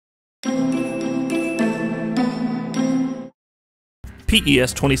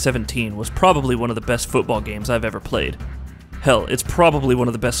PES 2017 was probably one of the best football games I've ever played. Hell, it's probably one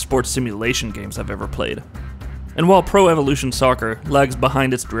of the best sports simulation games I've ever played. And while Pro Evolution Soccer lags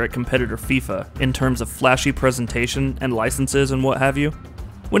behind its direct competitor FIFA in terms of flashy presentation and licenses and what have you,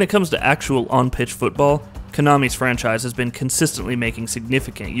 when it comes to actual on-pitch football, Konami's franchise has been consistently making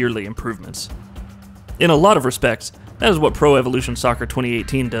significant yearly improvements. In a lot of respects, that is what Pro Evolution Soccer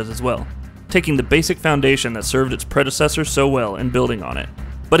 2018 does as well, taking the basic foundation that served its predecessor so well and building on it.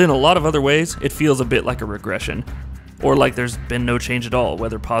 But in a lot of other ways, it feels a bit like a regression, or like there's been no change at all,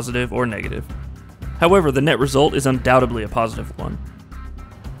 whether positive or negative. However, the net result is undoubtedly a positive one.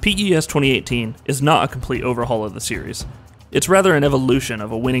 PES 2018 is not a complete overhaul of the series. It's rather an evolution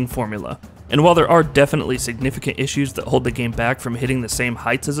of a winning formula, and while there are definitely significant issues that hold the game back from hitting the same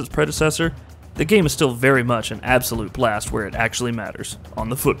heights as its predecessor, the game is still very much an absolute blast where it actually matters, on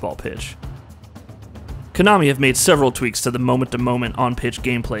the football pitch. Konami have made several tweaks to the moment-to-moment on-pitch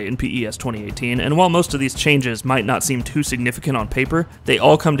gameplay in PES 2018, and while most of these changes might not seem too significant on paper, they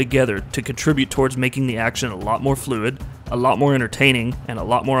all come together to contribute towards making the action a lot more fluid, a lot more entertaining, and a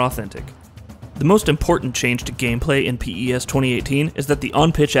lot more authentic. The most important change to gameplay in PES 2018 is that the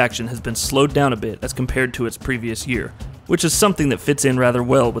on-pitch action has been slowed down a bit as compared to its previous year, which is something that fits in rather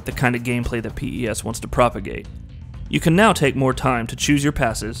well with the kind of gameplay that PES wants to propagate. You can now take more time to choose your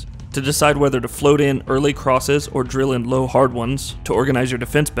passes, to decide whether to float in early crosses or drill in low hard ones, to organize your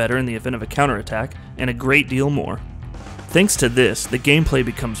defense better in the event of a counterattack, and a great deal more. Thanks to this, the gameplay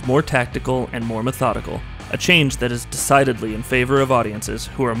becomes more tactical and more methodical, a change that is decidedly in favor of audiences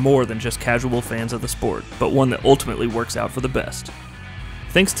who are more than just casual fans of the sport, but one that ultimately works out for the best.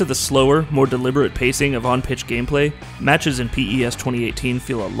 Thanks to the slower, more deliberate pacing of on-pitch gameplay, matches in PES 2018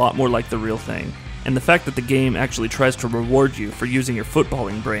 feel a lot more like the real thing. And the fact that the game actually tries to reward you for using your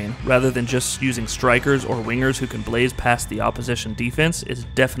footballing brain rather than just using strikers or wingers who can blaze past the opposition defense is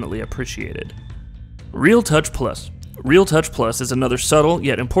definitely appreciated. Real Touch Plus. Real Touch Plus is another subtle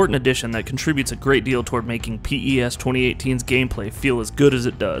yet important addition that contributes a great deal toward making PES 2018's gameplay feel as good as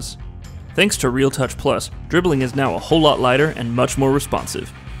it does. Thanks to Real Touch Plus, dribbling is now a whole lot lighter and much more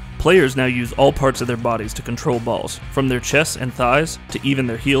responsive. Players now use all parts of their bodies to control balls, from their chests and thighs to even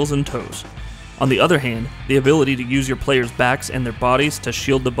their heels and toes. On the other hand, the ability to use your players' backs and their bodies to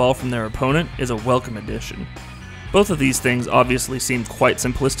shield the ball from their opponent is a welcome addition. Both of these things obviously seem quite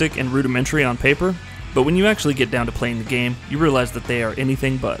simplistic and rudimentary on paper, but when you actually get down to playing the game, you realize that they are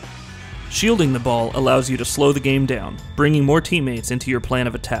anything but. Shielding the ball allows you to slow the game down, bringing more teammates into your plan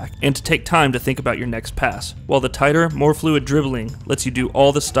of attack, and to take time to think about your next pass, while the tighter, more fluid dribbling lets you do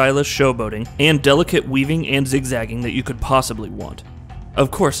all the stylish showboating and delicate weaving and zigzagging that you could possibly want. Of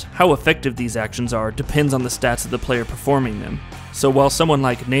course, how effective these actions are depends on the stats of the player performing them. So while someone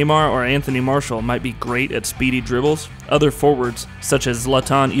like Neymar or Anthony Martial might be great at speedy dribbles, other forwards such as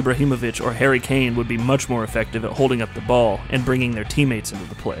Zlatan Ibrahimovic or Harry Kane would be much more effective at holding up the ball and bringing their teammates into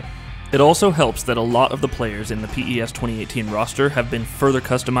the play. It also helps that a lot of the players in the PES 2018 roster have been further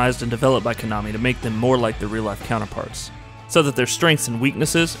customized and developed by Konami to make them more like their real-life counterparts, so that their strengths and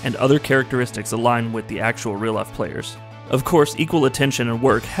weaknesses and other characteristics align with the actual real-life players. Of course, equal attention and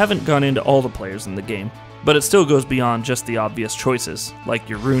work haven't gone into all the players in the game, but it still goes beyond just the obvious choices, like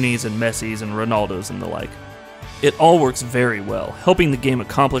your Rooneys and Messis and Ronaldos and the like. It all works very well, helping the game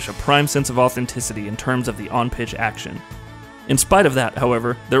accomplish a prime sense of authenticity in terms of the on-pitch action. In spite of that,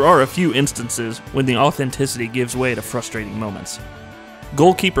 however, there are a few instances when the authenticity gives way to frustrating moments.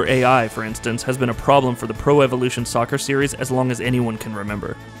 Goalkeeper AI, for instance, has been a problem for the Pro Evolution Soccer series as long as anyone can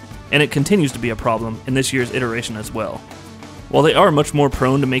remember, and it continues to be a problem in this year's iteration as well. While they are much more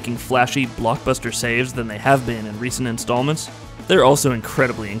prone to making flashy, blockbuster saves than they have been in recent installments, they're also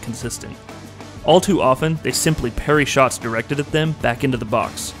incredibly inconsistent. All too often, they simply parry shots directed at them back into the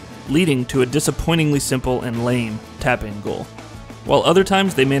box, leading to a disappointingly simple and lame tap-in goal. While other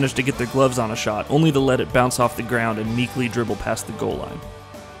times they manage to get their gloves on a shot, only to let it bounce off the ground and meekly dribble past the goal line.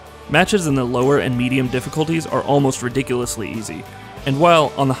 Matches in the lower and medium difficulties are almost ridiculously easy, and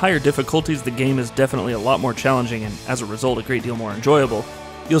while on the higher difficulties the game is definitely a lot more challenging and as a result a great deal more enjoyable,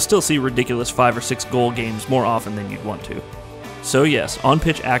 you'll still see ridiculous 5 or 6 goal games more often than you'd want to. So yes,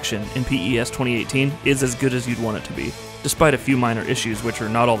 on-pitch action in PES 2018 is as good as you'd want it to be, despite a few minor issues which are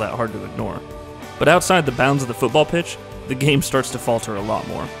not all that hard to ignore. But outside the bounds of the football pitch, the game starts to falter a lot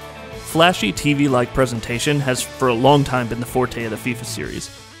more. Flashy TV-like presentation has for a long time been the forte of the FIFA series,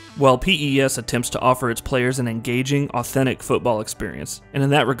 while PES attempts to offer its players an engaging, authentic football experience, and in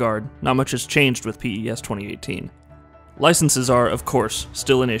that regard, not much has changed with PES 2018. Licenses are, of course,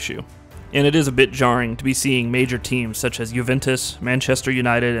 still an issue, and it is a bit jarring to be seeing major teams such as Juventus, Manchester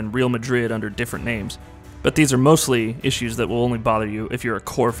United, and Real Madrid under different names. but these are mostly issues that will only bother you if you're a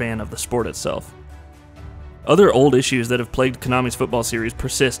core fan of the sport itself. Other old issues that have plagued Konami's football series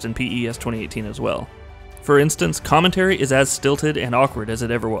persist in PES 2018 as well. For instance, commentary is as stilted and awkward as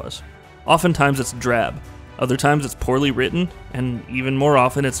it ever was. Oftentimes it's drab, other times it's poorly written, and even more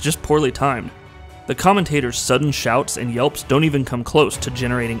often it's just poorly timed. The commentators' sudden shouts and yelps don't even come close to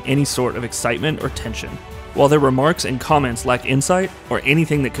generating any sort of excitement or tension, while their remarks and comments lack insight or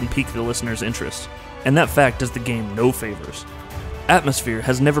anything that can pique the listener's interest, and that fact does the game no favors. Atmosphere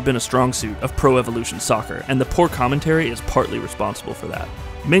has never been a strong suit of Pro Evolution Soccer, and the poor commentary is partly responsible for that.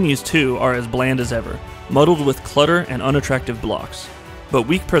 Menus too are as bland as ever, muddled with clutter and unattractive blocks. But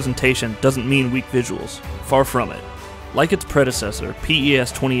weak presentation doesn't mean weak visuals, far from it. Like its predecessor,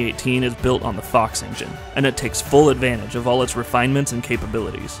 PES 2018 is built on the Fox engine, and it takes full advantage of all its refinements and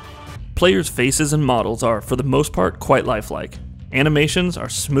capabilities. Players' faces and models are, for the most part, quite lifelike. Animations are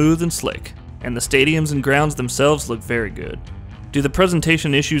smooth and slick, and the stadiums and grounds themselves look very good. Do the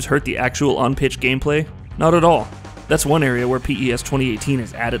presentation issues hurt the actual on-pitch gameplay? Not at all. That's one area where PES 2018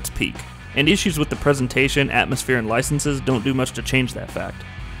 is at its peak, and issues with the presentation, atmosphere, and licenses don't do much to change that fact.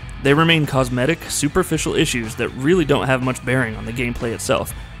 They remain cosmetic, superficial issues that really don't have much bearing on the gameplay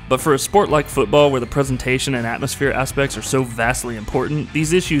itself, but for a sport like football where the presentation and atmosphere aspects are so vastly important,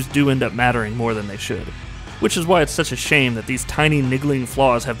 these issues do end up mattering more than they should. Which is why it's such a shame that these tiny niggling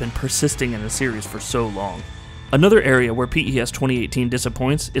flaws have been persisting in the series for so long. Another area where PES 2018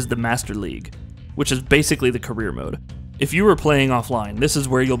 disappoints is the Master League, which is basically the career mode. If you were playing offline, this is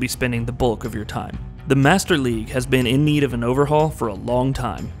where you'll be spending the bulk of your time. The Master League has been in need of an overhaul for a long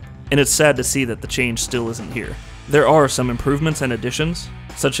time, and it's sad to see that the change still isn't here. There are some improvements and additions,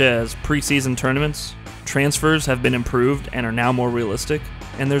 such as preseason tournaments, transfers have been improved and are now more realistic,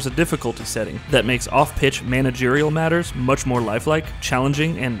 and there's a difficulty setting that makes off-pitch managerial matters much more lifelike,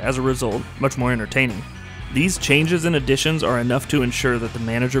 challenging, and as a result, much more entertaining. These changes and additions are enough to ensure that the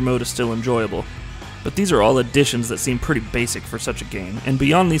manager mode is still enjoyable, but these are all additions that seem pretty basic for such a game, and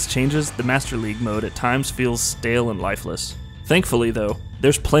beyond these changes, the Master League mode at times feels stale and lifeless. Thankfully though,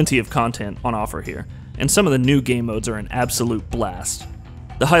 there's plenty of content on offer here, and some of the new game modes are an absolute blast.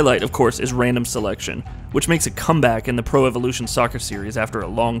 The highlight, of course, is random selection, which makes a comeback in the Pro Evolution Soccer series after a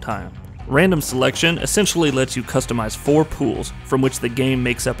long time. Random selection essentially lets you customize 4 pools from which the game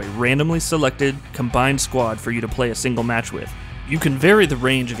makes up a randomly selected, combined squad for you to play a single match with. You can vary the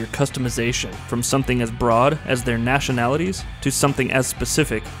range of your customization from something as broad as their nationalities to something as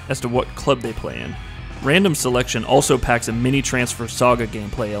specific as to what club they play in. Random selection also packs a mini transfer saga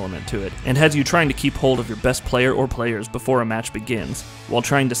gameplay element to it, and has you trying to keep hold of your best player or players before a match begins, while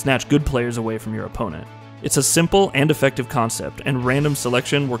trying to snatch good players away from your opponent. It's a simple and effective concept, and random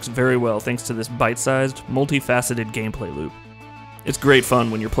selection works very well thanks to this bite-sized, multifaceted gameplay loop. It's great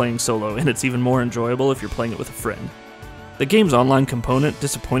fun when you're playing solo, and it's even more enjoyable if you're playing it with a friend. The game's online component,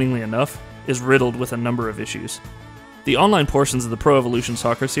 disappointingly enough, is riddled with a number of issues. The online portions of the Pro Evolution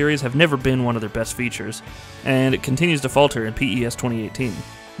Soccer series have never been one of their best features, and it continues to falter in PES 2018.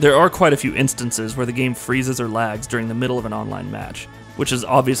 There are quite a few instances where the game freezes or lags during the middle of an online match, which is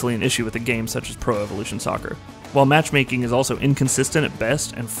obviously an issue with a game such as Pro Evolution Soccer, while matchmaking is also inconsistent at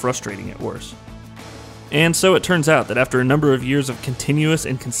best and frustrating at worst. And so it turns out that after a number of years of continuous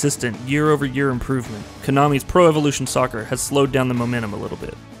and consistent year-over-year improvement, Konami's Pro Evolution Soccer has slowed down the momentum a little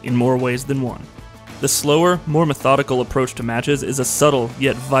bit, in more ways than one. The slower, more methodical approach to matches is a subtle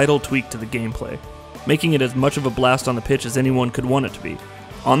yet vital tweak to the gameplay, making it as much of a blast on the pitch as anyone could want it to be.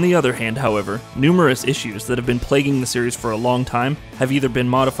 On the other hand, however, numerous issues that have been plaguing the series for a long time have either been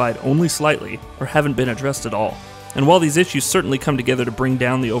modified only slightly or haven't been addressed at all. And while these issues certainly come together to bring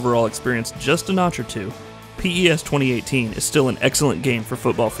down the overall experience just a notch or two, PES 2018 is still an excellent game for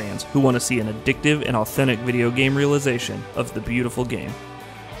football fans who want to see an addictive and authentic video game realization of the beautiful game.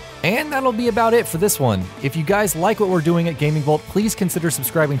 And that'll be about it for this one. If you guys like what we're doing at GamingBolt, please consider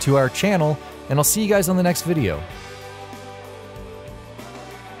subscribing to our channel, and I'll see you guys on the next video.